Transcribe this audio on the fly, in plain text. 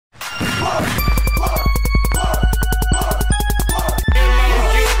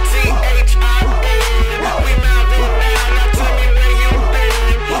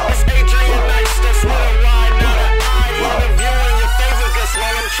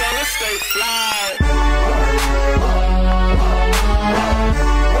stay fly.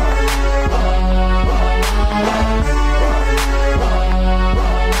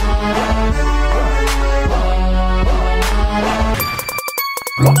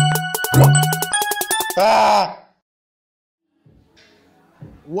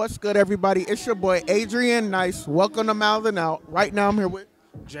 What's good, everybody? It's your boy Adrian Nice. Welcome to Mouthin Out. Right now, I'm here with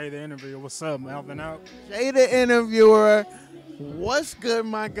Jay the interviewer. What's up, Mouthin Out? Jay the interviewer. What's good,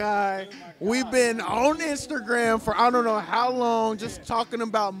 my guy? We've been on Instagram for I don't know how long, just talking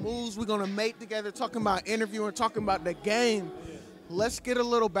about moves we're gonna make together, talking about interviewing, talking about the game. Let's get a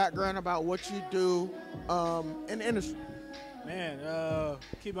little background about what you do in the industry. Man,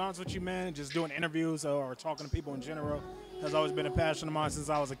 keep honest with you, man. Just doing interviews or talking to people in general has always been a passion of mine since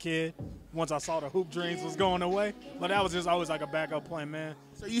I was a kid. Once I saw the hoop dreams was going away, but that was just always like a backup plan, man.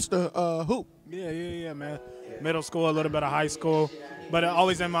 So you used to hoop? Yeah, man. Middle school, a little bit of high school, but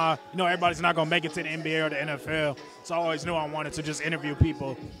always in my, everybody's not gonna make it to the NBA or the NFL, so I always knew I wanted to just interview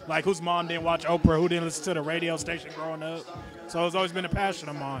people, like whose mom didn't watch Oprah, who didn't listen to the radio station growing up. So it's always been a passion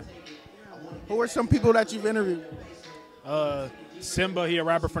of mine. Who are some people that you've interviewed? Simba, he a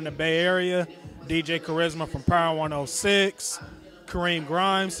rapper from the Bay Area. DJ Charisma from Power 106. Kareem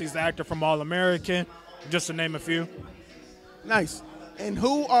Grimes, he's the actor from All American, just to name a few. Nice. And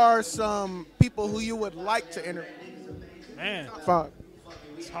who are some people who you would like to interview? Man.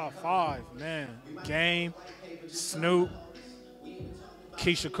 Top 5, man. Game, Snoop,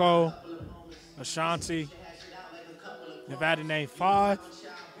 Keisha Cole, Ashanti. If I had to name 5,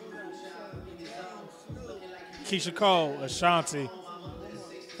 Keisha Cole, Ashanti.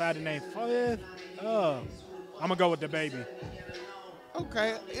 If I had to name 5, I'm going to go with the baby.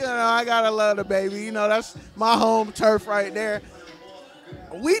 Okay. I got to love the baby. That's my home turf right there.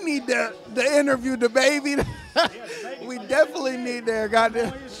 We need to interview the baby. We definitely need to.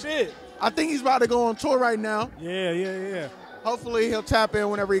 Goddamn. Shit. I think he's about to go on tour right now. Yeah. Hopefully he'll tap in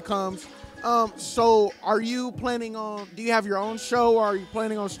whenever he comes. So are you planning on, do you have your own show, or are you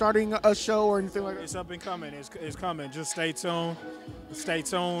planning on starting a show or anything like that? It's up and coming. It's coming. Just stay tuned. Stay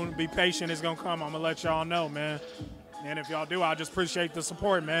tuned. Be patient. It's going to come. I'm going to let y'all know, man. And if y'all do, I just appreciate the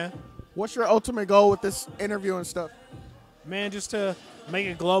support, man. What's your ultimate goal with this interview and stuff? Man, just to make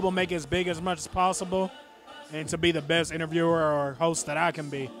it global, make it as big as much as possible, and to be the best interviewer or host that I can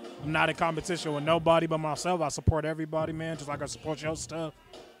be. I'm not in competition with nobody but myself. I support everybody, man, just like I support your stuff.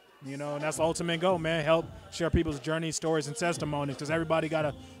 And that's the ultimate goal, man. Help share people's journeys, stories, and testimonies, because everybody got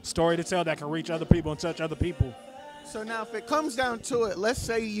a story to tell that can reach other people and touch other people. So now if it comes down to it, let's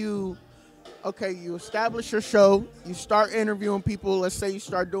say you establish your show, you start interviewing people, let's say you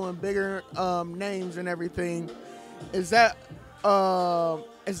start doing bigger names and everything. Is that a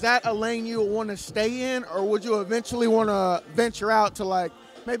lane you want to stay in, or would you eventually want to venture out to like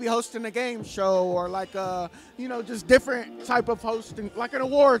maybe hosting a game show, or like just different type of hosting, like an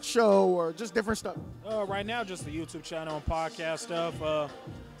award show, or just different stuff? Right now, just the YouTube channel and podcast stuff.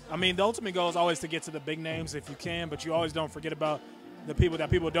 The ultimate goal is always to get to the big names if you can, but you always don't forget about the people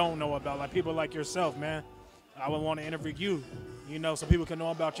that people don't know about, like people like yourself, man. I would want to interview you, so people can know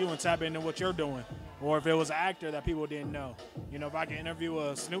about you and tap into what you're doing. Or if it was an actor that people didn't know. If I can interview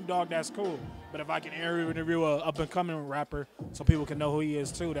a Snoop Dogg, that's cool. But if I can interview a up-and-coming rapper so people can know who he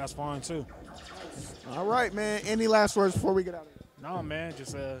is, too, that's fine, too. All right, man. Any last words before we get out of here? No, man.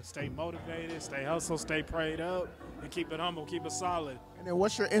 Just stay motivated, stay hustle, stay prayed up, and keep it humble, keep it solid. And then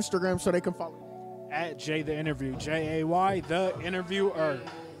what's your Instagram so they can follow you? At Jay the Interview, Jay, the interviewer.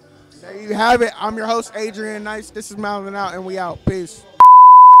 There you have it. I'm your host, Adrian Nice. This is Mouthin Out, and we out. Peace.